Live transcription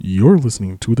You're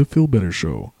listening to The Feel Better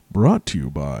Show, brought to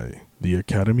you by the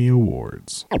Academy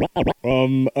Awards. It's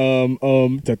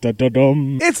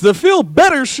The Feel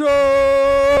Better Show!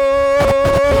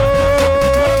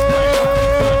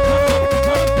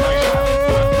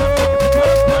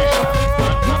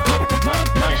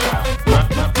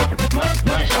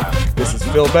 This is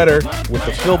Feel Better with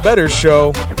The Feel Better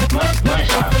Show.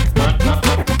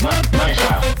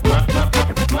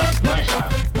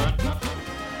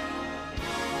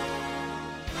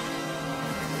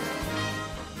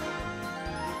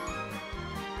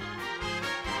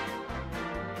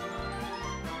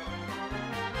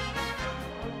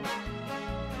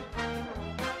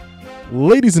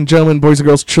 Ladies and gentlemen, boys and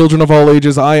girls, children of all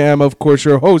ages, I am, of course,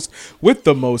 your host with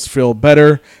the most Feel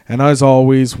Better. And as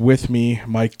always, with me,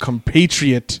 my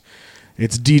compatriot,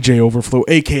 it's DJ Overflow,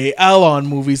 a.k.a. Al on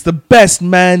Movies, the best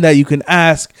man that you can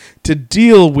ask to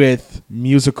deal with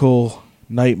musical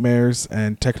nightmares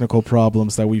and technical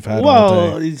problems that we've had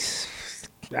all day.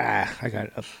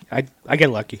 I get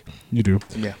lucky. You do?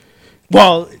 Yeah.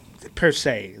 Well, per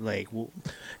se,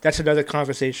 that's another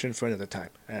conversation for another time.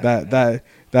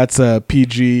 That's a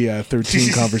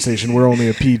PG-13 conversation. We're only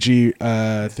a PG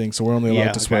thing, so we're only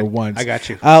allowed to swear once. I got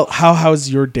you. Al, how's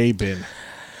your day been?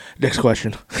 Next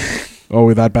question. Oh,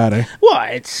 we're that bad, eh? Well,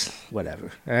 it's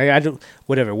whatever. I do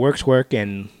whatever. Work's work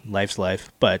and life's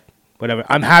life. But whatever.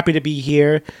 I'm happy to be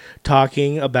here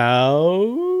talking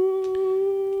about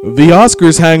the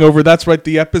Oscars hangover. That's right,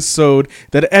 the episode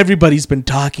that everybody's been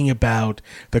talking about.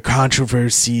 The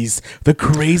controversies, the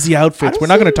crazy outfits. We're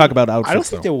not going to talk about outfits, I don't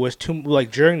think there was too,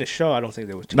 during the show, I don't think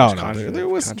there was too much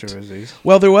controversies.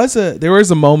 Well, there was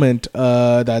a moment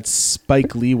that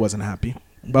Spike Lee wasn't happy.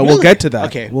 But really? We'll get to that.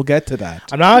 Okay. We'll get to that.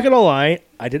 I'm not going to lie.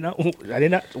 I did not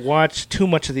watch too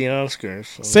much of the Oscars.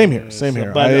 So, Same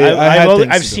here. But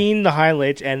I've seen the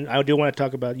highlights, and I do want to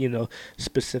talk about,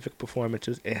 specific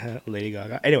performances. Lady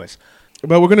Gaga. Anyways.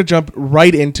 But we're going to jump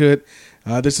right into it.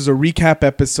 This is a recap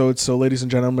episode. So, ladies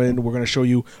and gentlemen, we're going to show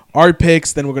you our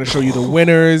picks. Then we're going to show you the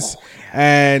winners.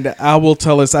 And Al will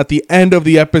tell us at the end of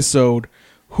the episode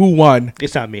who won.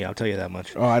 It's not me, I'll tell you that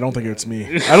much. Oh, I don't think it's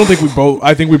me. I think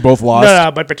we both lost.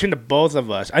 No, but between the both of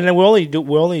us, and then we're only doing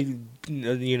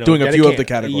a few of the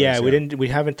categories. Yeah, we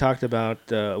haven't talked about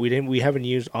we haven't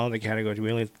used all the categories.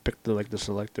 We only picked the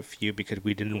selective few because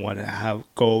we didn't want to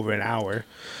go over an hour.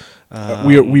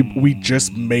 We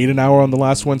just made an hour on the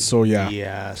last one, so yeah.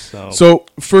 Yeah, so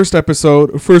first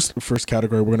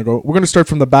category we're gonna start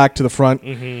from the back to the front.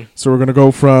 Mm-hmm.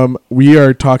 So we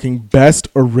are talking best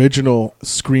original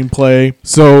screenplay.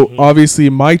 So obviously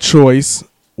my choice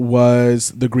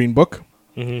was The Green Book.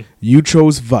 Mm-hmm. You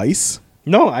chose Vice.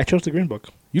 No, I chose The Green Book.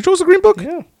 You chose The Green Book?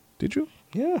 Yeah. Did you?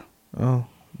 Yeah. Oh,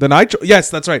 then yes,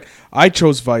 that's right. I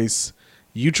chose Vice.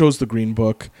 You chose The Green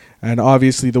Book, and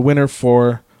obviously the winner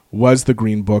was The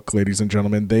Green Book, ladies and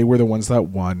gentlemen. They were the ones that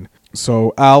won.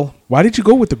 So, Al, why did you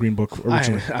go with The Green Book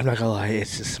originally? I'm not gonna lie,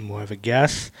 it's just more of a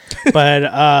guess. But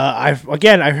I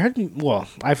heard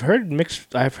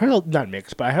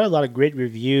a lot of great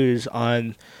reviews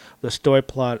on the story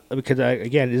plot because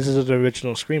this is an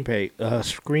original screenplay.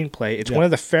 It's one of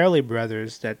the Farrelly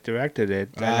brothers that directed it,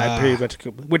 and I pretty much,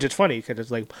 which is funny because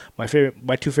it's like my two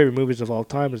favorite movies of all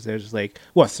time is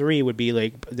three would be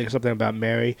there's something about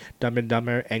Mary, Dumb and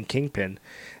Dumber, and Kingpin,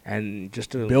 and just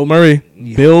Bill Murray,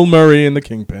 yeah. Bill Murray in the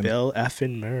Kingpin, Bill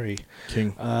effing Murray.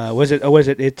 King.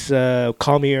 It's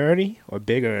Call Me Ernie or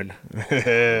Big Ern.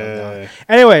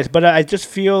 Anyways, but I just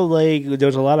feel like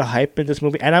there's a lot of hype in this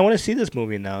movie, and I want to see this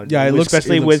movie now. Yeah, we'll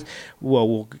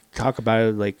talk about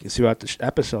it throughout the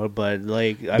episode, but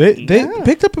they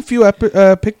picked up a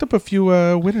few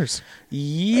winners.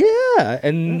 Yeah,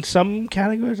 and some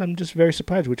categories I'm just very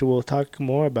surprised, which we'll talk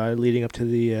more about leading up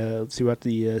to throughout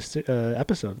the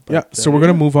episode. But, so we're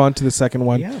gonna move on to the second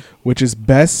one, which is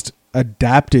best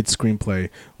adapted screenplay.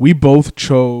 We both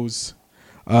chose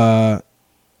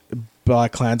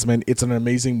Black Klansman. It's an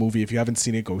amazing movie. If you haven't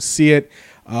seen it, go see it.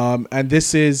 And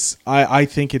this is, I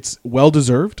think it's well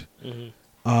deserved.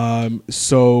 Mm-hmm.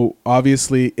 So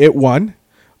obviously it won.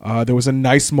 There was a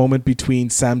nice moment between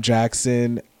Sam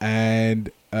Jackson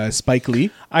and Spike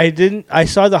Lee. I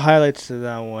saw the highlights to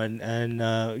that one, and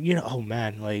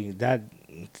that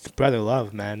brother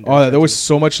love, man. There was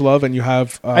so much love, and you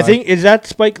have. I think is that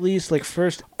Spike Lee's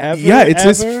first ever. Yeah, it's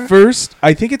his first.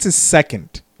 I think it's his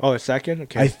second. Oh, a second?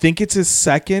 Okay. I think it's his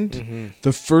second. Mm-hmm.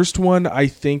 The first one, I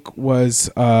think,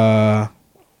 was... hold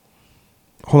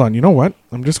on. You know what?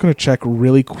 I'm just going to check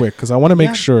really quick because I want to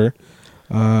make sure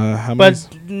how many... But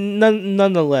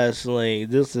nonetheless,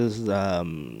 this is a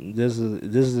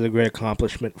great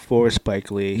accomplishment for Spike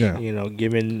Lee. Yeah.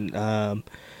 Given...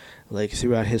 like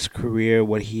throughout his career,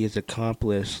 what he has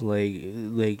accomplished,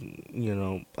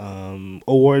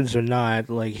 awards or not,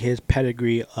 like his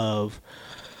pedigree of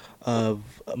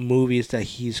movies that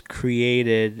he's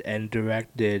created and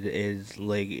directed is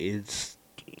like it's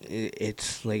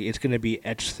gonna be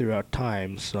etched throughout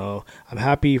time. So I'm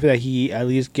happy that he at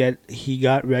least got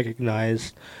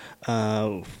recognized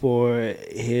for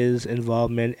his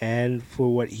involvement and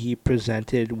for what he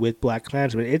presented with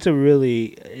BlacKkKlansman. It's a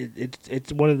really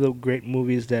it's one of the great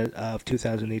movies that of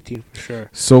 2018 for sure.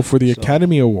 So for the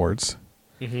Academy Awards,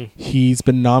 Mm-hmm. he's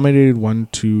been nominated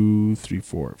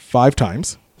 5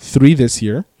 times. 3 this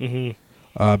year. Mm-hmm.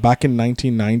 Back in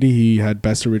 1990, he had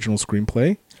Best Original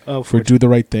Screenplay Oh, for Do the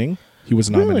Right Thing. He was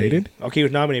nominated. Really? Okay, he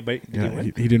was nominated, but he didn't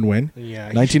win. He didn't win.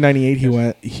 Yeah. 1998,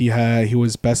 he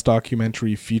was Best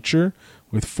Documentary Feature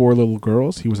with 4 Little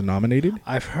Girls. He was nominated.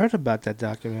 I've heard about that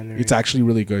documentary. It's actually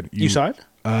really good. You saw it?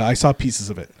 I saw pieces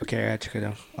of it. Okay, I gotta check it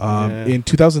out. In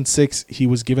 2006, he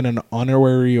was given an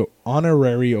honorary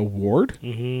award.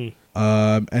 Mm-hmm.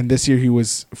 And this year he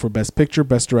was for Best Picture,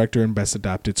 Best Director, and Best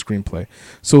Adapted Screenplay.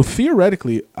 So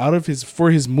theoretically,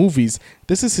 for his movies,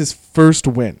 this is his first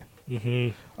win.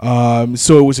 Mm-hmm.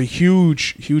 So it was a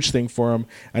huge thing for him,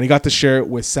 and he got to share it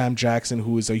with Sam Jackson,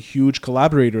 who is a huge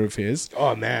collaborator of his.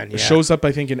 Oh man, yeah. Shows up,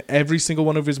 I think, in every single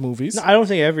one of his movies. No, I don't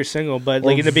think every single, but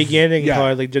like in the beginning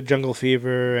part, like the Jungle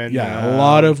Fever and a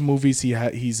lot of movies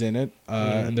he's in it,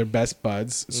 and they're best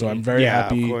buds. So I'm very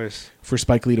happy for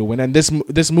Spike Lee to win, and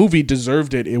this movie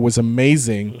deserved it. It was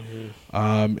amazing.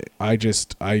 I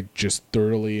just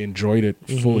thoroughly enjoyed it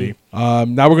fully.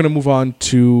 Now we're gonna move on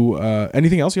to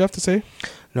anything else you have to say?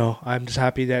 No, I'm just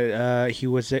happy that he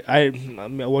was.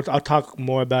 I'll talk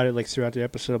more about it like throughout the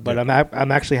episode, but I'm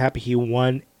actually happy he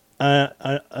won an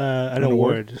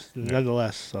award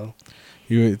nonetheless. So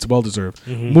it's well deserved.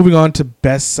 Moving on to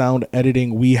Best Sound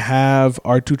Editing, we have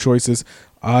our 2 choices.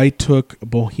 I took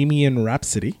Bohemian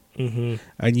Rhapsody, and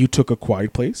you took A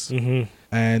Quiet Place,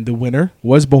 and the winner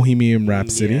was Bohemian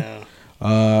Rhapsody. Yeah.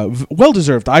 Well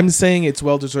deserved. I'm saying it's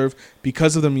well deserved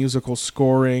because of the musical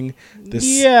scoring.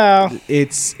 It's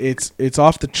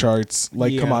off the charts.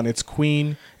 Like, come on, it's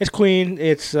Queen. It's Queen.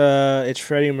 It's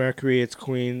Freddie Mercury. It's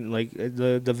Queen. Like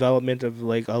the development of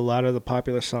like a lot of the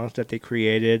popular songs that they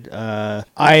created.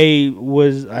 I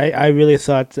really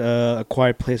thought A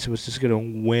Quiet Place was just gonna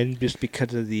win just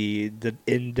because of the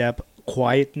in-depth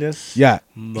quietness. Yeah.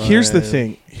 Here's the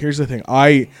thing.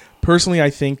 I personally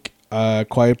think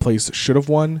Quiet Place should have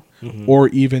won, or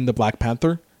even the Black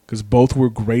Panther, because both were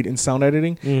great in sound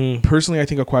editing. Personally, I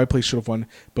think A Quiet Place should have won,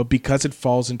 but because it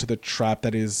falls into the trap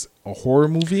that is a horror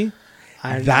movie,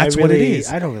 that's what it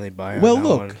is. I don't really buy it. Well,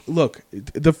 look.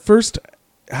 The first,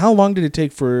 how long did it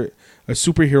take for a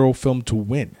superhero film to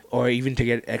win, or even to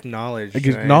get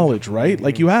acknowledged? Right?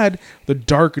 Like you had The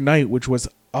Dark Knight, which was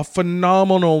a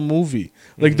phenomenal movie.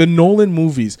 Like the Nolan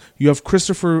movies, you have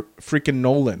Christopher freaking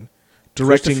Nolan.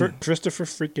 Christopher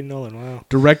freaking Nolan, wow.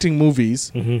 Directing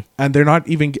movies, and they're not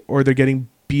even, or they're getting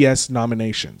BS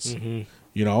nominations,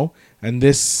 you know? And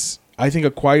this, I think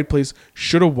A Quiet Place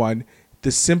should have won.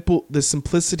 The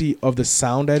simplicity of the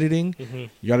sound editing,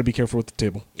 you got to be careful with the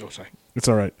table. Oh, sorry. It's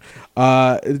all right.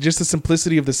 Just the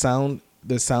simplicity of the sound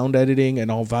editing and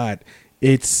all that.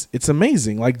 It's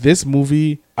amazing. Like this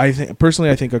movie, I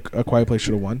think A Quiet Place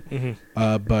should have won.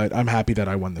 But I'm happy that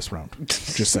I won this round.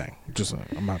 Just saying.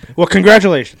 I'm happy. Well,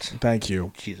 congratulations. Thank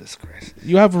you. Jesus Christ.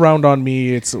 You have a round on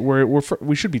me.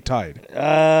 We should be tied.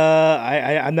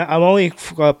 I'm only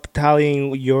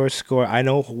tallying your score. I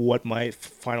know what my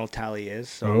final tally is,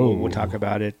 so we'll talk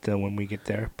about it when we get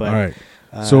there. But all right.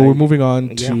 So we're moving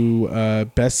on to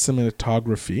Best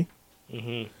Cinematography.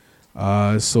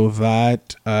 So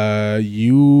that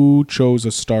you chose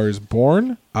A Star Is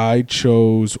Born. I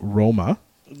chose Roma.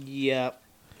 Yeah.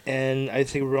 And I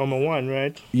think Roma won,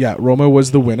 right? Yeah, Roma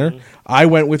was the winner. I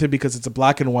went with it because it's a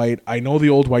black and white. I know the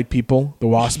old white people, the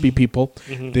waspy people.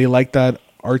 They like that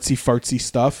artsy fartsy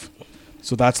stuff.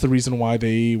 So that's the reason why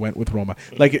they went with Roma.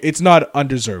 Like, it's not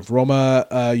undeserved. Roma,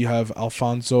 you have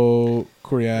Alfonso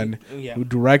Cuarón, who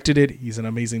directed it. He's an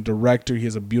amazing director. He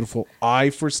has a beautiful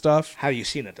eye for stuff. Have you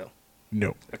seen it, though?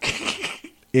 No.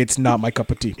 It's not my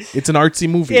cup of tea. It's an artsy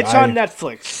movie. It's on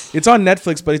Netflix. It's on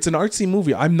Netflix, but it's an artsy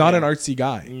movie. I'm not an artsy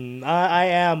guy. I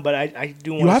am, but I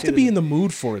do want to. You have to be in the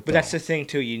mood for it, but that's the thing,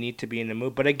 too. You need to be in the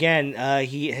mood. But again,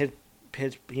 he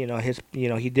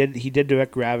did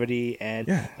direct Gravity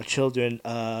and Children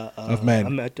of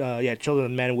Men. Children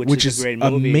of Men, which is a great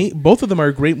movie. Both of them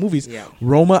are great movies. Yeah.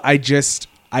 Roma, I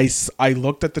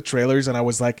looked at the trailers and I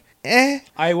was like,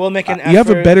 I will make an effort. You have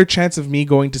a better chance of me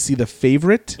going to see The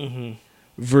Favorite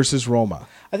versus Roma.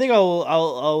 I think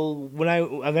I'll when I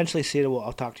eventually see it,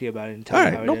 I'll talk to you about it and tell All you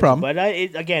right, how it no is. problem. But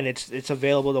it's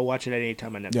available to watch it at any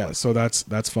time on Netflix. Yeah, so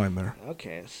that's fine there.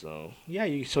 Okay, so yeah,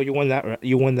 you won that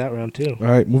you won that round too. All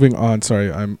right, moving on.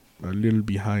 Sorry, I'm a little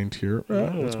behind here.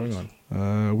 What's going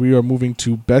on? We are moving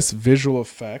to best visual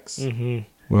effects. Mm-hmm.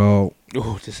 Well,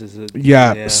 oh, this is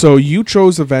yeah. So you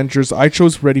chose Avengers. I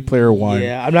chose Ready Player One.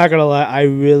 Yeah, I'm not gonna lie. I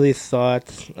really thought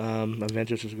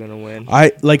Avengers was gonna win.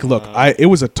 It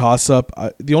was a toss up.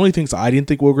 The only things I didn't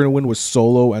think we were gonna win was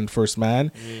Solo and First Man,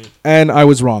 and I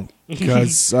was wrong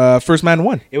because First Man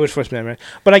won. It was First Man, right?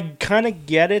 But I kind of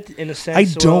get it in a sense. I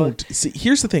don't see.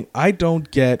 Here's the thing. I don't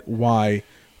get why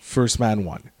First Man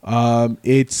won.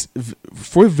 It's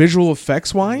for visual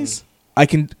effects wise. I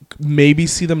can maybe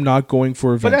see them not going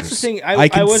for Avengers. But that's the thing. I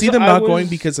can see them not going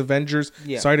because Avengers.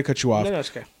 Yeah. Sorry to cut you off. No, it's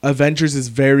okay. Avengers is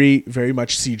very, very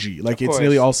much CG. Like it's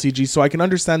nearly all CG. So I can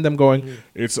understand them going.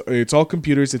 It's all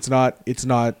computers. It's not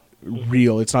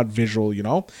real. It's not visual. You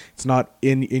know. It's not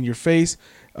in your face.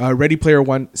 Ready Player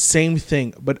One, same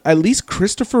thing. But at least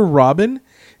Christopher Robin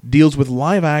deals with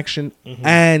live action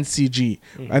and CG,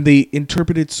 and they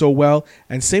interpret it so well.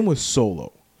 And same with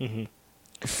Solo.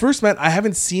 First Man, I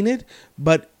haven't seen it,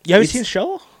 but you haven't seen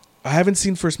Solo? I haven't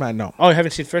seen First Man. No. Oh, you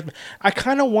haven't seen First Man? I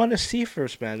kind of want to see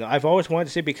First Man though. I've always wanted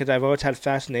to see it because I've always had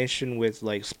fascination with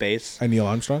like space. And Neil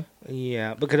Armstrong.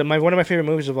 Yeah, because one of my favorite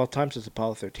movies of all time is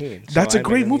Apollo 13. So that's a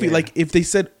great movie. Yeah. Like if they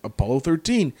said Apollo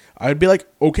 13, I'd be like,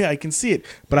 okay, I can see it.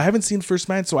 But I haven't seen First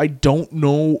Man, so I don't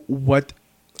know what.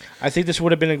 I think this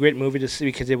would have been a great movie to see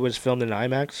because it was filmed in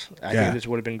IMAX. I think this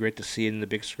would have been great to see it in the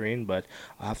big screen, but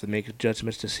I'll have to make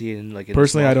judgments to see it in like.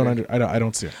 Personally, I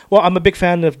don't see it. Well, I'm a big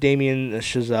fan of Damien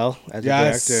Chazelle as a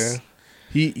director.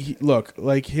 He look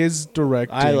like his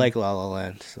directing. I like La La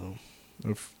Land, so.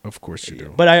 Of course you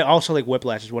do. But I also like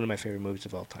Whiplash. Is one of my favorite movies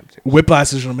of all time too.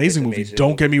 Whiplash is an amazing movie.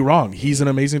 Don't get me wrong. He's an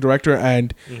amazing director,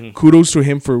 and kudos to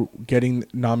him for getting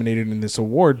nominated in this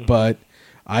award. But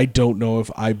I don't know if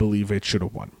I believe it should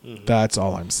have won. That's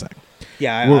all I'm saying.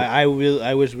 Yeah, I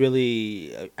was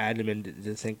really adamant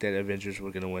to think that Avengers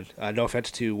were going to win. No offense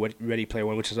to Ready Player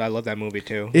One, which is I love that movie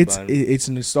too. It's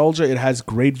nostalgia. It has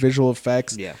great visual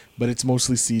effects. Yeah. But it's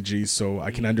mostly CG, so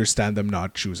I can understand them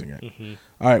not choosing it.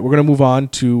 All right, we're gonna move on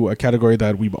to a category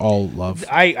that we all love.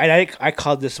 I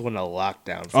called this one a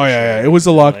lockdown. Oh yeah, it was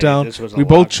a lockdown. We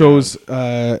both chose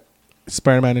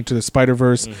Spider-Man Into the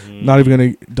Spider-Verse. Not even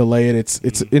going to delay it.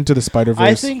 It's Into the Spider-Verse.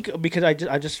 I think because I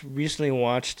just recently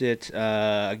watched it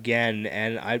again,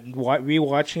 and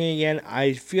rewatching it again,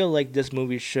 I feel like this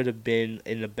movie should have been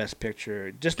in the Best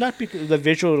Picture. Just not because of the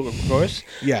visual, of course,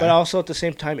 but also at the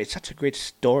same time, it's such a great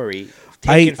story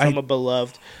taken from a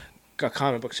beloved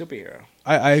comic book superhero.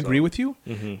 I agree with you.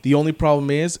 The only problem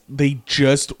is they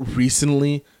just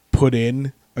recently put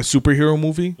in a superhero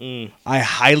movie. I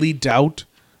highly doubt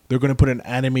they're going to put an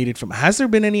animated film. Has there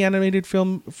been any animated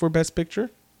film for Best Picture?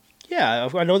 Yeah,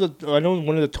 I know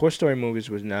one of the Toy Story movies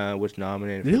was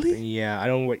nominated. Really? Yeah, I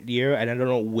don't know what year, and I don't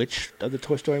know which of the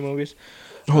Toy Story movies.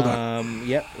 Hold on.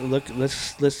 Yeah, look,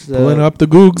 let's pulling up the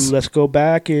Googs. Let's go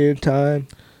back in time.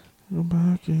 Go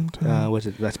back in time. What's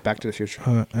it? That's Back to the Future.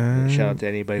 Shout out to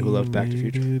anybody who loves Back to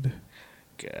the Future.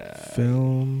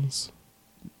 Films,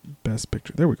 Best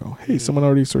Picture. There we go. Hey, someone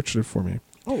already searched it for me.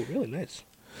 Oh, really nice.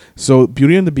 So,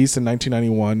 Beauty and the Beast in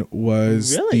 1991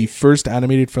 was the first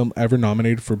animated film ever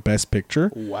nominated for Best Picture.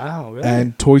 Wow, really?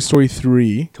 And Toy Story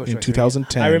 3 in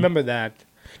 2010. I remember that.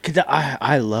 Because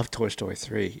I love Toy Story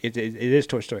 3. It is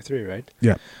Toy Story 3, right?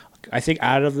 Yeah. I think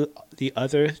out of the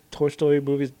other Toy Story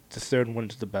movies, the third one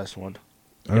is the best one.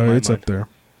 It's up there.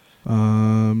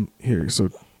 Here, so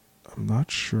I'm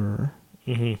not sure.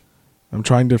 I'm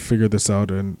trying to figure this out,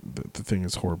 and the thing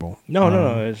is horrible.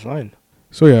 No, it's fine.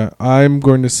 So yeah, I'm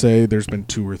going to say there's been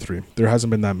 2 or 3. There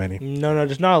hasn't been that many. No,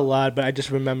 there's not a lot, but I just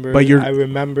remember. I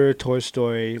remember Toy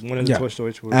Story. One of the Toy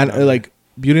Stories was like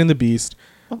Beauty and the Beast,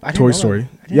 Toy Story.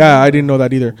 I didn't know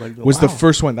that either. Was the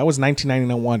first one that was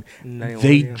 1991?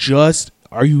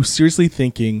 Are you seriously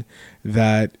thinking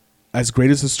that? As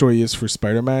great as the story is for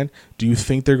Spider-Man, do you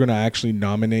think they're going to actually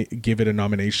give it a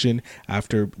nomination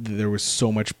after there was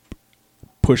so much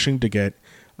pushing to get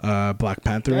Black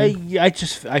Panther in?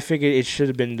 I figured it should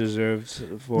have been deserved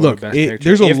for Best Picture.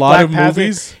 There's a lot of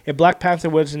movies. If Black Panther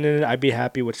wasn't in it, I'd be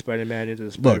happy with Spider-Man Into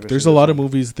the Spider-Verse. Look, there's a lot of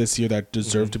movies this year that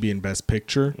deserve to be in Best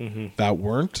Picture that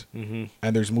weren't, and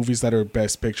there's movies that are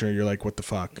Best Picture and you're like, what the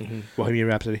fuck? Bohemian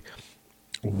Rhapsody.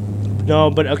 No,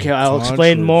 but okay, I'll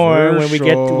explain more when we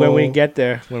get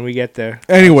there.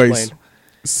 Anyways,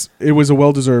 it was a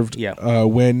well-deserved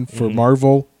win for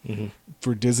Marvel.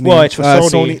 for Disney. Well, it's for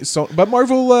Sony. But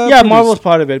Marvel. Marvel's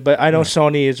part of it, but I know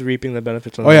Sony is reaping the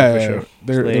benefits on that for sure.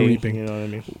 They're reaping. You know what I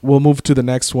mean? We'll move to the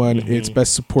next one. It's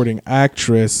Best Supporting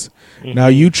Actress. Now,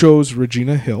 you chose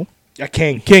Regina Hill.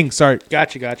 King. King, sorry.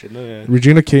 Gotcha. No, yeah.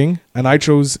 Regina King, and I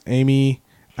chose Amy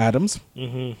Adams.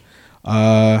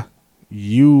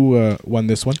 You won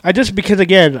this one. Because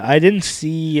again, I didn't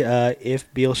see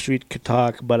If Beale Street Could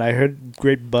Talk, but I heard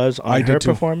great buzz on her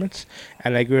performance,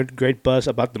 and I heard great buzz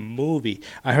about the movie.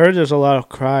 I heard there's a lot of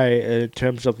cry in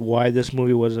terms of why this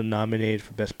movie wasn't nominated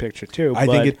for Best Picture too. I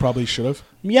think it probably should have.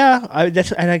 Yeah,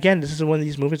 and again, this is one of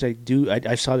these movies I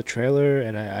saw the trailer,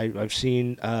 and I've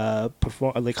seen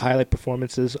highlight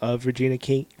performances of Regina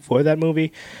King for that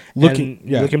movie.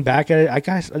 Looking back at it,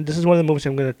 this is one of the movies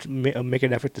I'm going to make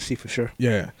an effort to see for sure.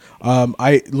 Yeah,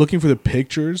 I looking for the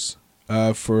pictures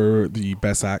for the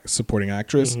Best Supporting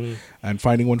Actress and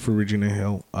finding one for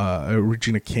Regina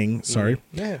King. Sorry,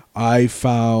 yeah. I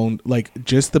found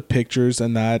just the pictures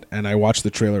and I watched the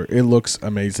trailer. It looks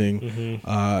amazing.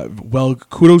 Well,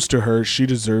 kudos to her. She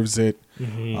deserves it.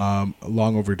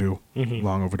 Long overdue.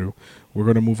 Long overdue. We're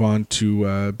gonna move on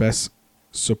to Best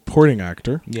Supporting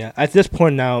Actor. Yeah, at this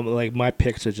point now, my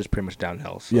picks are just pretty much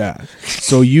downhill. So. Yeah.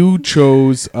 So you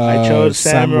chose I chose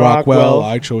Sam Rockwell.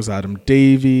 I chose Adam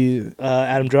Davey.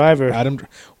 Adam Driver.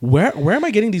 Where am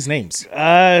I getting these names?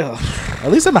 At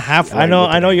least I'm half right.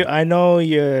 I know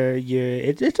you're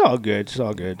it's all good. It's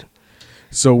all good.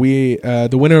 So the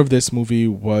winner of this movie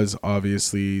was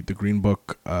obviously The Green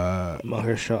Book.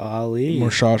 Mahershala Ali.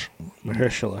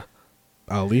 Mahershala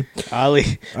Ali.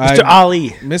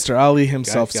 Mr. Ali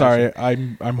himself. Sorry,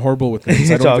 I'm horrible with names.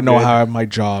 I don't even know how I have my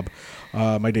job.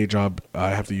 My day job, I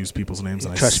have to use people's names.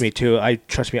 And Trust me,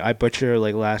 I butcher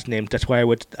last names. That's why I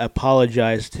would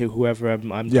apologize to whoever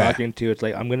I'm talking to. It's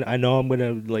I know I'm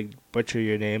gonna butcher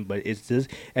your name, but it's this,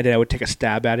 and then I would take a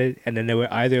stab at it, and then they would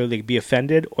either be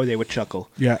offended or they would chuckle.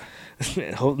 Yeah.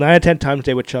 9 out of 10 times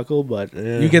they would chuckle, but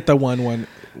you get the one.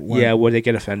 Yeah, where they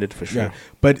get offended for sure. Yeah,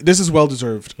 but this is well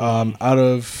deserved. Out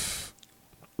of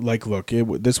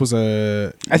this was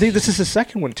a. I think this is the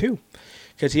second one too.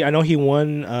 Because I know he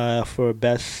won for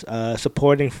Best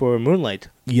Supporting for Moonlight.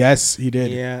 Yes, he did.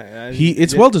 Yeah,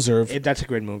 it's well deserved. That's a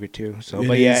great movie too. So,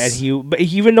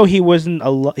 even though he wasn't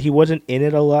in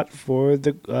it a lot for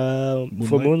the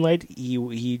Moonlight,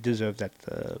 he deserved that.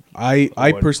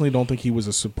 I personally don't think he was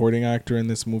a supporting actor in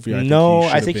this movie.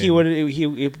 I think he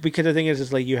would. Because the thing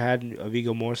is you had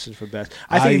Viggo Mortensen for Best.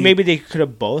 I think maybe they could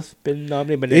have both been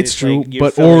nominated. But it's true,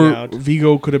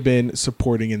 Viggo could have been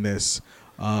supporting in this.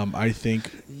 I think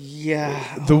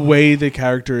the way the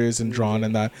character is and drawn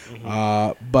and that,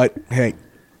 but hey,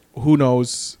 who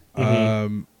knows?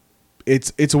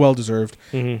 It's well deserved.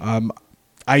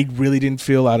 I really didn't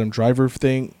feel Adam Driver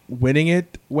winning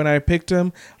it when I picked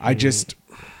him. I just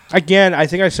again, I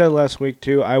think I said last week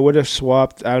too. I would have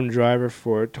swapped Adam Driver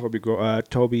for Toby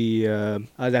that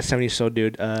 70s Show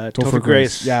dude, Topher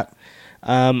Grace. Yeah.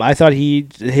 I thought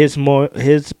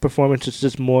his performance is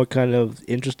just more kind of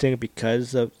interesting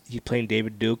because of he's playing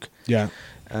David Duke. Yeah.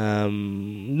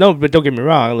 No, but don't get me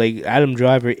wrong. Adam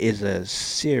Driver is a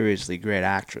seriously great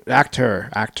actor.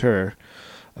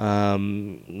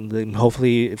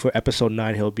 Hopefully for episode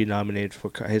 9 he'll be nominated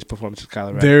for his performance as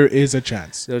Kylo Ren. There is a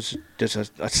chance. There's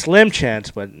a slim chance,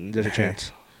 but there's a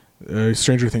chance.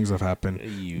 Stranger things have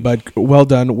happened, but well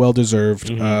done, well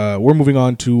deserved. We're moving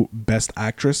on to Best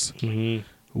Actress.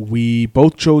 We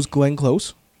both chose Glenn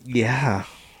Close. Yeah,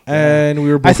 and we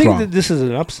were both wrong. That this is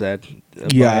an upset.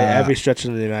 By every stretch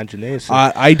of the imagination.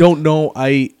 I don't know.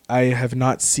 I have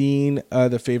not seen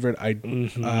The Favorite.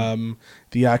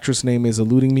 The actress name is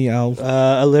eluding me.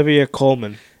 Olivia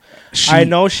Colman. I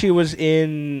know she was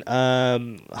in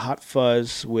Hot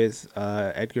Fuzz with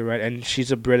Edgar Wright, and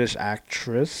she's a British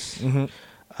actress.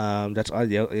 That's I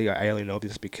only know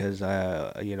this because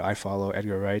I follow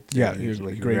Edgar Wright. Yeah, he's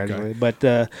a great guy. But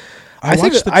I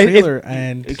watched the trailer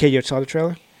okay, you saw the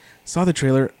trailer? Saw the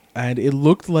trailer, and it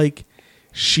looked like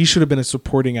she should have been a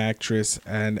supporting actress,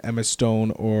 and Emma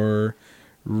Stone or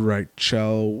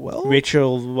Rachel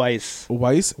Weisz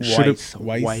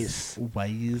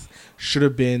should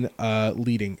have been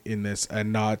leading in this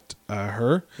and not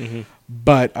her.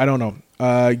 But I don't know.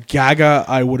 Gaga,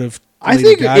 I would have. I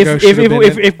think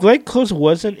if Glenn Close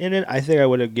wasn't in it, I think I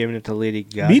would have given it to Lady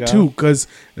Gaga. Me too, because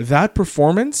that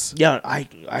performance. Yeah, I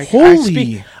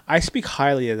speak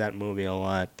highly of that movie a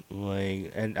lot.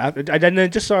 And I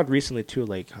just saw it recently too,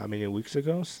 how many weeks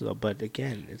ago. So, but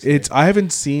again, I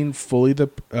haven't seen fully the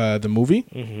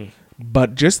movie,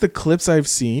 but just the clips I've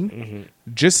seen,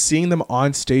 just seeing them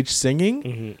on stage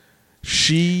singing.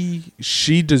 she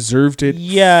deserved it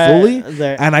Yeah, fully,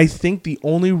 and I think the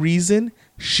only reason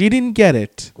she didn't get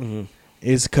it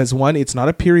is because, one, it's not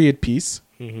a period piece,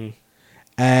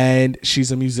 and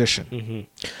she's a musician.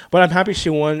 But I'm happy she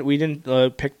won. We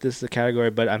didn't pick this the category,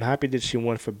 but I'm happy that she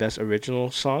won for best original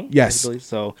song. Yes. I believe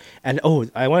so. And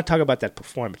I want to talk about that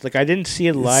performance. Like, I didn't see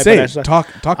it live. Say but it. Talk.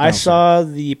 I saw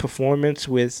the performance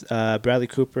with Bradley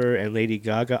Cooper and Lady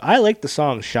Gaga. I like the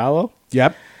song "Shallow."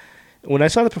 Yep. When I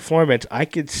saw the performance, I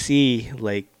could see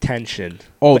like tension.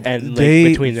 Oh, and they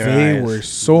between their eyes. were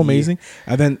so amazing.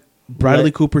 And then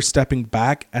Bradley Cooper stepping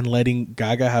back and letting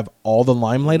Gaga have all the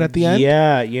limelight at the end.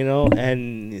 Yeah,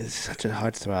 and it's such a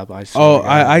heartthrob.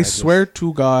 I swear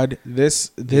to God,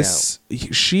 this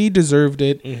she deserved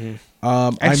it.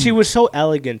 And she was so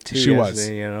elegant too. She was.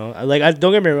 Like,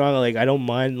 don't get me wrong. Like, I don't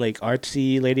mind like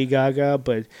artsy Lady Gaga,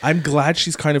 but I'm glad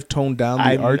she's kind of toned down the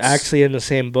I'm arts. actually in the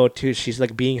same boat too. She's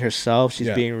like being herself. She's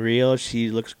being real. She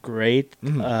looks great.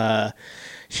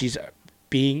 She's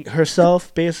being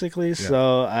herself basically. Yeah.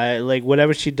 So I like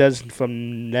whatever she does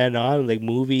from then on, like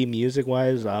movie, music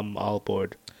wise, I'm all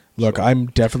aboard. Look, I'm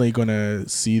definitely gonna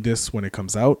see this when it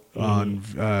comes out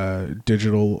on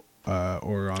digital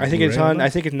or on. I think Blu-ray it's on. I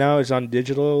think it now is on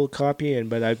digital copy,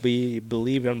 but I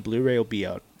believe on Blu-ray will be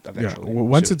out eventually. Yeah,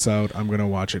 once it's out, I'm gonna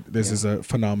watch it. This is a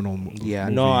phenomenal movie. Yeah,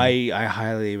 no, I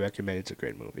highly recommend. It's a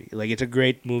great movie. Like, it's a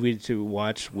great movie to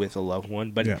watch with a loved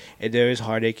one, but there is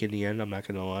heartache in the end. I'm not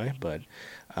gonna lie, but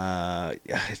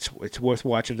it's worth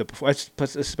watching the performance,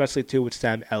 especially too with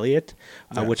Sam Elliott,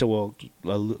 which I will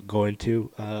go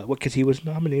into. Because he was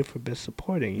nominated for Best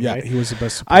Supporting. Yeah, right? He was the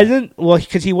Best Supporting.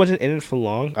 Because he wasn't in it for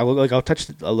long. I'll touch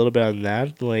a little bit on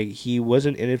that. Like, he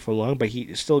wasn't in it for long, but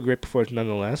he still a great performance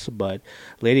nonetheless. But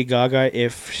Lady Gaga,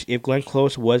 if Glenn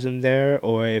Close wasn't there,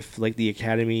 or if like the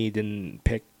Academy didn't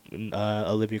pick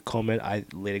Olivia Colman,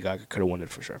 Lady Gaga could have won it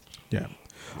for sure. Yeah.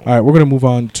 All right, we're gonna move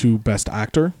on to Best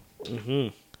Actor.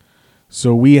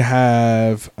 So we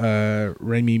have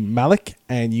Rami Malek,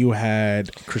 and you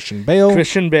had Christian Bale.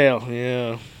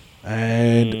 Yeah.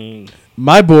 And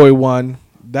my boy won.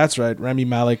 That's right, Rami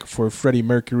Malek for Freddie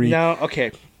Mercury. Now,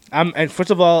 okay. And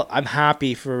first of all, I'm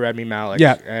happy for Rami Malek.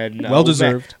 Yeah, and well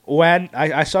deserved. When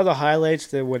I saw the highlights,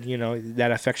 that when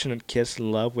that affectionate kiss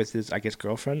and love with his, I guess,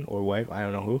 girlfriend or wife, I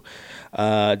don't know who,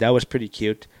 that was pretty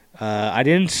cute. I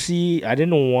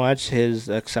didn't watch his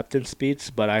acceptance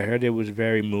speech, but I heard it was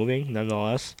very moving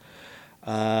nonetheless.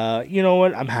 You know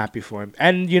what? I'm happy for him,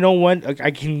 and you know what?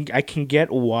 I can get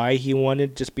why he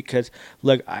wanted, just because.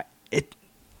 Look,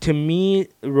 to me,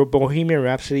 Bohemian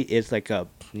Rhapsody is like a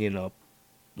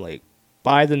like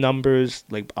by the numbers,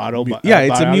 like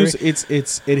it's a music.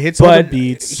 It hits all the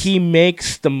beats. He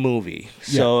makes the movie.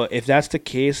 So if that's the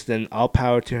case, then all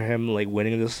power to him, like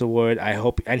winning this award. I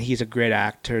hope, and he's a great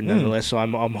actor nonetheless. So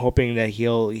I'm hoping that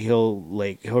he'll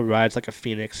rise like a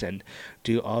phoenix and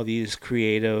do all these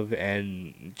creative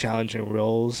and challenging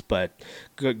roles. But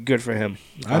good for him.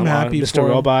 I'm happy, Mr. for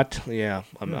Robot. Yeah,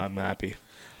 I'm happy.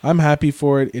 I'm happy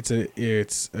for it.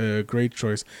 It's a great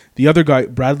choice. The other guy,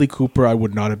 Bradley Cooper, I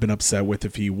would not have been upset with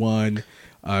if he won.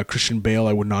 Christian Bale,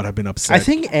 I would not have been upset. I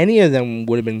think any of them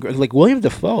would have been great. Like William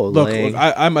Dafoe. Look,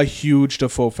 I'm a huge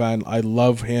Dafoe fan. I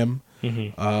love him.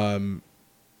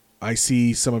 I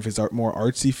see some of his more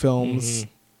artsy films,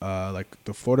 like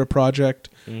The Florida Project.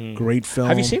 Great film.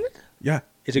 Have you seen it? Yeah.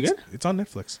 Is it good? It's on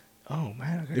Netflix. Oh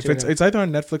man! If it's either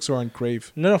on Netflix or on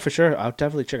Crave. No, for sure. I'll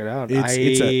definitely check it out.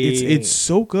 It's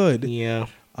so good. Yeah.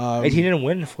 He didn't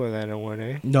win for that award,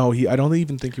 eh? No, I don't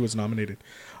even think he was nominated.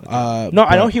 I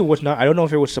know he was not. I don't know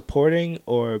if it was supporting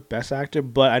or best actor,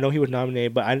 but I know he was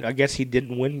nominated. But I guess he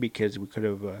didn't win because we could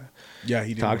have.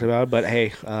 He talked about it. But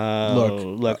hey,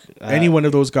 look. Any one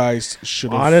of those guys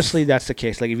should. Honestly, that's the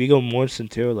case. Like if you go Morrison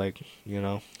too,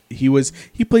 he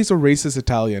plays a racist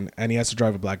Italian and he has to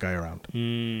drive a black guy around.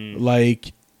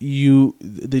 Like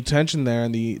the tension there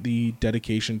and the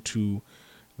dedication to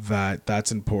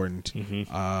that's important.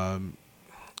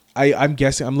 I'm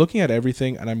guessing, I'm looking at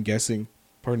everything and I'm guessing,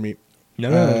 pardon me,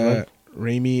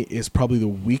 Raimi is probably the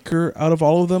weaker out of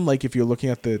all of them. Like if you're looking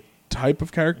at the type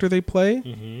of character they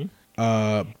play,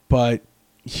 but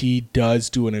he does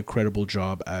do an incredible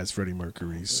job as Freddie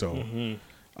Mercury. So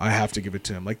I have to give it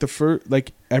to him.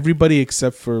 Like everybody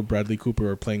except for Bradley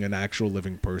Cooper are playing an actual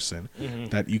living person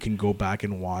that you can go back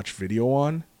and watch video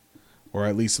on, or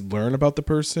at least learn about the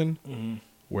person.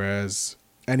 Whereas,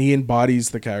 and he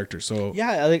embodies the character. So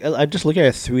yeah, I'm just looking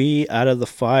at 3 out of the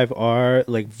 5 are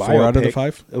like biopic. 4 out of the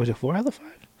 5. Was it 4 out of the 5?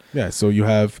 Yeah. So you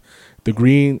have the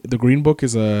Green Book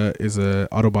is a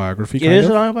autobiography. It is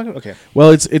an autobiography. Okay.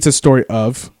 Well, it's a story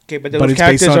of. Okay, but those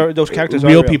characters are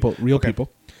real people. Real people.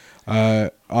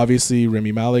 Obviously,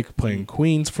 Rami Malek playing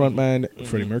Queen's frontman,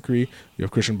 Freddie Mercury. You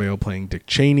have Christian Bale playing Dick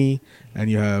Cheney, and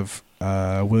you have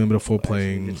William Dafoe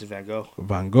playing Vincent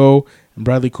Van Gogh, and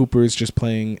Bradley Cooper is just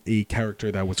playing a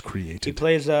character that was created. He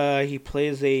plays a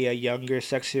younger,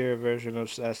 sexier version of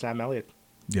Sam Elliott.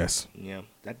 Yes. Yeah,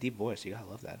 that deep voice, you gotta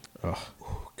love that. Ugh.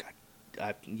 Ooh, God.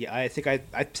 I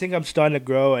think I'm starting to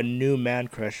grow a new man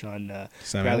crush on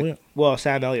Sam Bradley. Elliott? Well,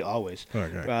 Sam Elliott always.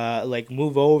 Okay. Like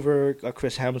move over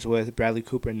Chris Hemsworth, Bradley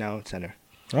Cooper now at center.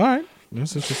 All right.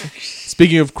 That's interesting.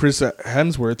 Speaking of Chris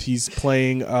Hemsworth, he's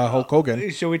playing Hulk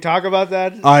Hogan. Should we talk about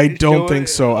that? I don't think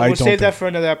so. We'll save that for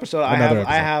another episode. I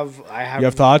have. You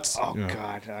have thoughts? Oh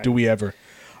God. Do we ever?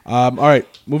 All right,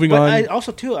 moving on.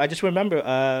 I just remember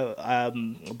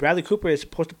Bradley Cooper is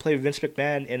supposed to play Vince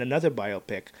McMahon in another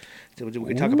biopic. So we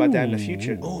can talk about that in the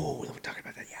future. Oh, we'll talk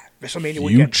about that. Yeah, WrestleMania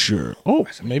weekend. Future. Oh,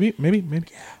 maybe. Yeah.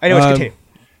 Anyways, continue.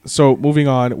 So moving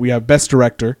on, we have Best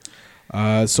Director.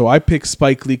 So I picked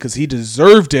Spike Lee because he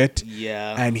deserved it.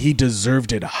 Yeah. And he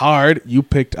deserved it hard. You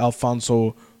picked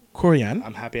Alfonso Cuarón.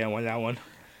 I'm happy I won that one.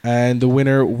 And the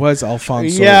winner was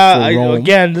Alfonso.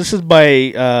 Again, this was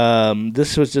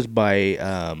just by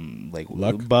like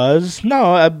luck? buzz.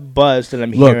 No, a buzz that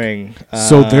I'm hearing.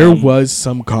 So there was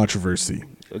some controversy.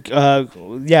 I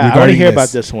want to hear about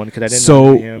this one because I didn't.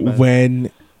 So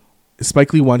when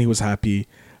Spike Lee won, he was happy.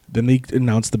 Then they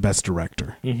announced the Best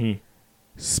Director. Mm-hmm.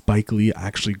 Spike Lee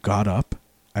actually got up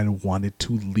and wanted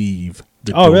to leave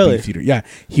the Dolby Theater. Yeah,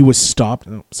 he was stopped.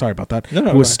 Oh, sorry about that.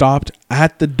 No, he was stopped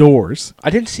at the doors. I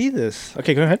didn't see this.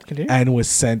 Okay, go ahead. Continue. And was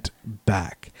sent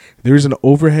back. There's an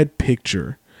overhead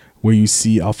picture where you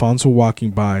see Alfonso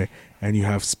walking by and you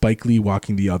have Spike Lee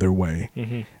walking the other way.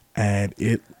 Mm-hmm.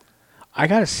 And I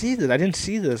gotta see this. I didn't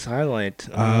see this highlight.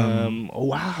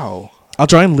 Wow. I'll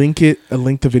try and link the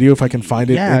video if I can find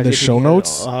it in the show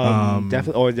notes.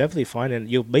 Definitely find it.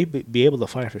 You'll maybe be able to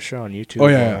find it for sure on YouTube. Oh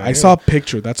yeah, I saw a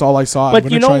picture. That's all I saw. But I'm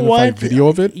gonna try and find video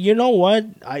of it. You know what?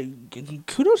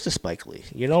 Kudos to Spike Lee.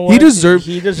 You know what? He deserved.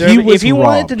 If he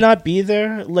wanted to not be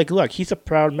there, look, he's a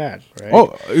proud man, right?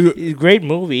 Oh, great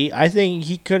movie. I think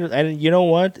he could. And you know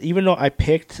what? Even though I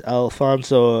picked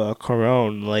Alfonso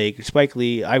Cuarón, Spike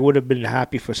Lee, I would have been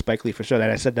happy for Spike Lee for sure.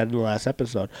 And I said that in the last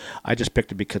episode. I just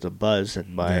picked it because of buzz and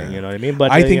you know what I mean.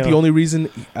 But I think the only reason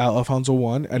Alfonso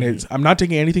won, and I'm not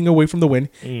taking anything away from the win.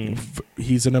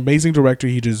 He's an amazing director.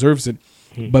 He deserves it.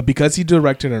 But because he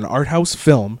directed an art house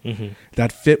film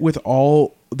that fit with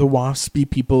all the waspy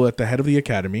people at the head of the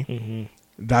academy,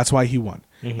 that's why he won.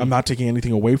 I'm not taking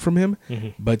anything away from him,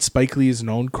 but Spike Lee is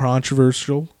known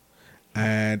controversial,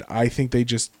 and I think they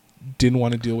just didn't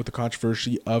want to deal with the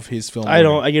controversy of his film.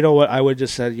 You know what? I would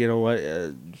just said, you know what?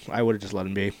 I would have just let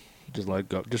him be. Just let it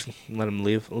go. Just let him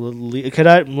leave. Could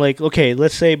I, okay,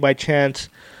 let's say by chance...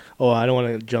 Oh, I don't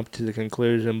want to jump to the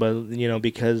conclusion, but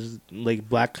because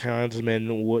Black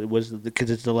Klansman was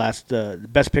because it's the last,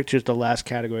 Best Picture is the last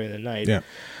category of the night. Yeah,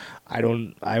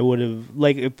 I would have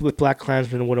if Black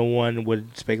Klansman would have won,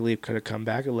 would Spike Lee could have come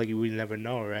back? We never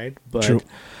know, right? But true.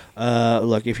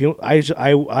 Look,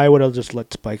 I would have just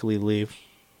let Spike Lee leave.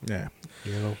 Yeah,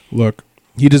 look,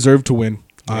 he deserved to win.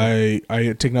 Yeah.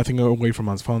 I take nothing away from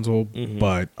Alfonso,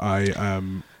 but I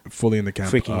am fully in the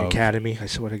camp. Freaking Academy, I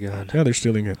swear to God. Yeah, they're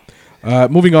stealing it.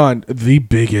 Moving on, the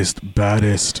biggest,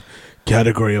 baddest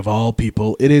category of all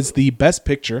people. It is the Best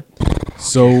Picture.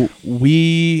 So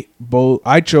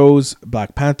I chose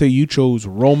Black Panther. You chose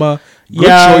Roma.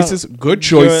 Good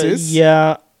choices.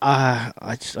 Yeah. I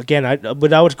was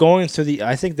going through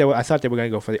I thought they were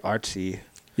going to go for the artsy.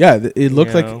 Yeah, it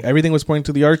looked like everything was pointing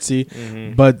to the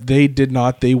artsy, but they did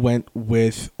not. They went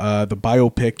with the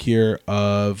biopic here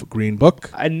of Green Book.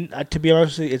 And to be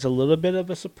honest with you, it's a little bit of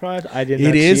a surprise. I did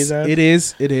not see that. It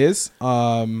is.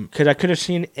 Because I could have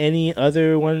seen any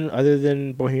other one other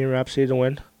than Bohemian Rhapsody to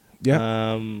win.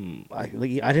 Yeah. I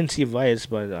didn't see Vice,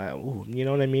 but you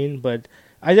know what I mean. But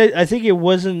I think it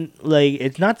wasn't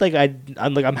it's not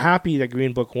I'm happy that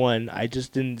Green Book won. I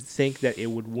just didn't think that it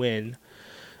would win.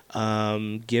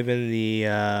 Given the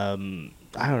I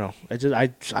don't know,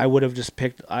 I would have just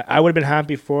picked. I would have been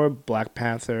happy for Black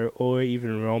Panther or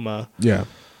even Roma. Yeah,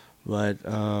 but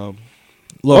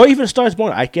or even Stars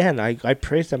Born. Again, I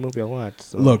praised that movie a lot.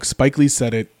 So. Look, Spike Lee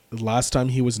said it last time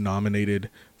he was nominated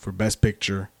for Best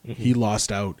Picture. He lost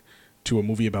out to a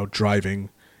movie about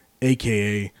driving,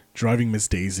 aka Driving Miss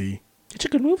Daisy. It's a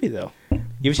good movie though.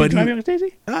 You ever seen Driving Miss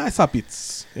Daisy? I thought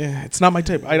it's not my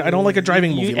type. I don't like a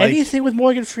driving movie. Anything with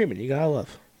Morgan Freeman, you gotta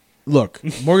love. Look,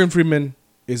 Morgan Freeman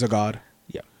is a god.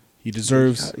 Yeah, he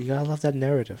deserves. You gotta love that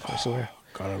narrative. I swear.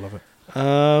 God, I love it.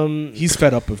 He's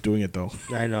fed up of doing it though.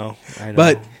 I know.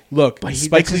 But look,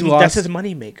 Spike Lee lost. That's his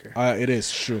moneymaker. It is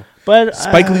true. But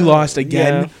Spike Lee lost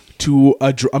again to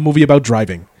a movie about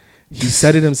driving. He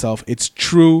said it himself. It's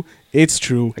true. It's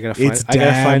true. I gotta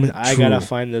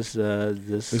find this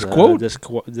quote. This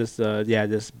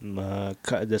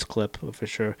clip for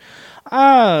sure.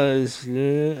 I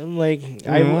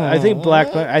think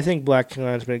Black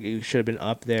Klansman should have been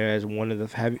up there as one of the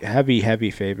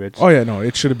heavy favorites. Oh yeah, no,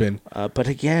 it should have been. But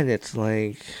again, it's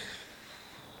like,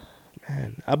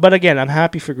 man. But again, I'm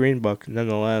happy for Green Book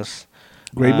nonetheless.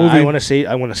 Great movie. I want to see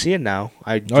it now.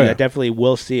 I definitely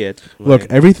will see it. Look,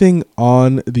 everything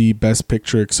on the Best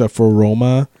Picture except for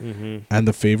Roma and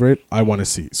The Favorite, I want to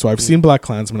see. So I've seen Black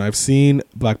Klansman. I've seen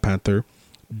Black Panther.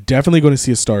 Definitely going to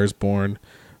see A Star Is Born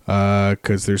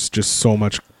because there's just so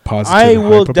much positive. I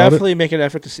will definitely make an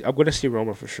effort to see. I'm going to see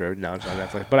Roma for sure. Now it's on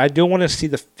Netflix, but I do want to see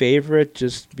The Favorite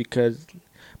just because.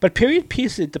 But period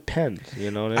piece, it depends. You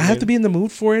know what I mean? I have to be in the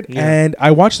mood for it, and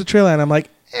I watched the trailer and I'm like,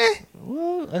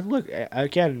 Well, look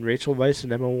again, Rachel Weisz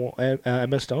and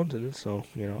Emma Stone's in it, so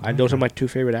those are my two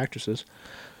favorite actresses.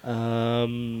 I've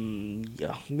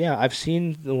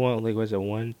seen the one. Like, was it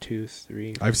 1, 2,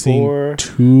 3? I've seen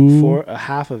two,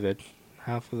 half of the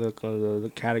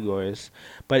categories,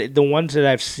 but the ones that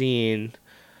I've seen,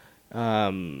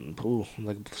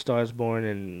 like Stars Born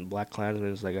and Black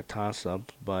Klansman is like a toss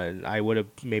up, but I would have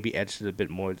maybe edged it a bit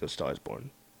more to Stars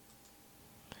Born.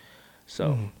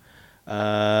 So.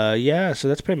 So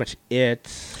that's pretty much it.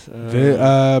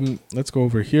 Let's go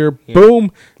over here. Yeah.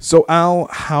 Boom. So Al,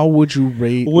 how would you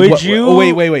rate? Wait.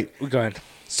 Go ahead.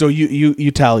 So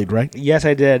you tallied, right? Yes,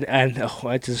 I did, and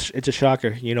it's a shocker.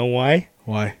 You know why?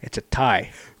 Why? It's a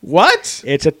tie. What?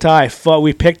 It's a tie.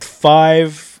 We picked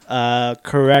 5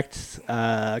 correct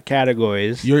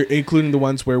categories. You're including the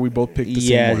ones where we both picked the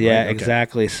same one, yeah, right?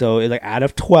 exactly. So like out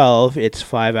of 12, it's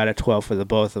 5 out of 12 for the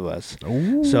both of us.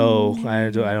 Ooh. So I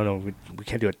don't know. We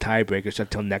can't do a tiebreaker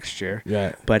until next year.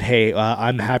 Yeah. But hey,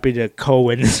 I'm happy to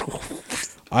co-win this.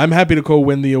 I'm happy to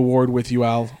co-win the award with you,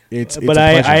 Al. It's but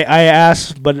a pleasure. I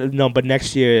asked, but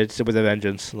next year it's with a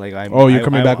vengeance. Like you're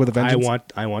coming back with a vengeance.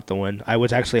 I want the win. I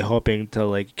was actually hoping to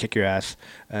like kick your ass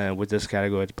with this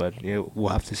category, but we'll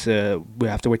have to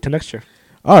wait till next year.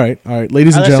 All right,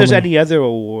 ladies and gentlemen. Unless there's any other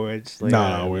awards.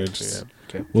 We're just.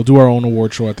 Okay. We'll do our own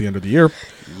award show at the end of the year.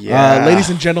 Yeah. Ladies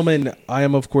and gentlemen, I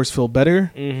am, of course, Phil Better.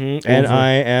 Mm-hmm. And I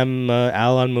am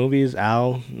Al on Movies.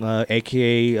 Al,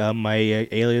 a.k.a. my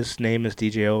alias name is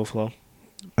DJ Overflow.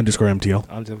 _MTL.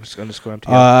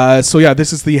 _MTL. So, yeah,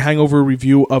 this is the Hangover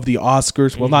review of the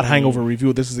Oscars. Well, not Hangover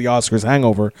review. This is the Oscars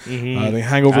Hangover. Mm-hmm. The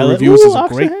Hangover reviews is a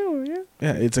great...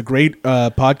 Yeah, it's a great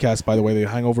podcast, by the way, the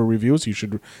Hangover reviews. You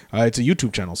should... it's a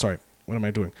YouTube channel, sorry. What am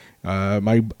I doing?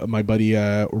 My buddy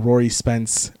Roy M.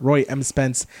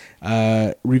 Spence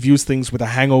reviews things with a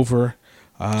hangover.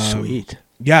 Sweet.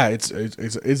 Yeah, it's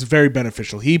very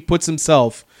beneficial. He puts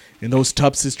himself in those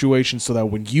tough situations so that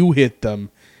when you hit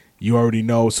them, you already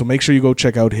know. So make sure you go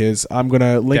check out his. I'm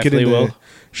gonna link it in the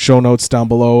show notes down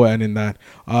below and in that.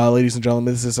 Ladies and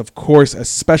gentlemen, this is of course a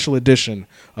special edition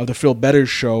of the Phil Better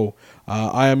Show.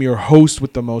 I am your host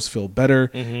with the most, Phil Better.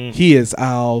 Mm-hmm. He is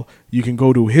Al. You can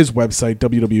go to his website,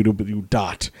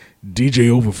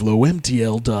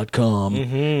 www.djoverflowmtl.com,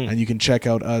 and you can check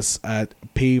out us at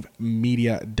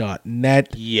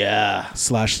pavemedia.net. Yeah.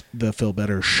 /The Phil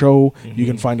Better Show. Mm-hmm. You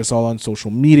can find us all on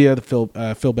social media,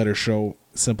 the Phil Better Show.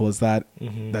 Simple as that.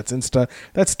 Mm-hmm. That's Insta.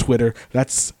 That's Twitter.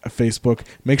 That's Facebook.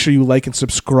 Make sure you like and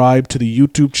subscribe to the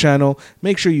YouTube channel.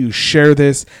 Make sure you share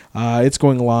this. It's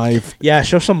going live. Yeah,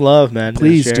 show some love, man.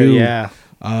 Please do. Yeah.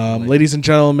 Ladies and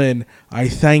gentlemen, I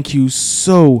thank you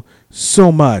so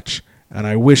much, and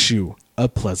I wish you a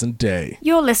pleasant day.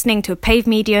 You're listening to a Pave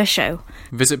Media Show.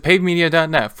 Visit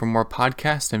pavemedia.net for more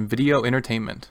podcast and video entertainment.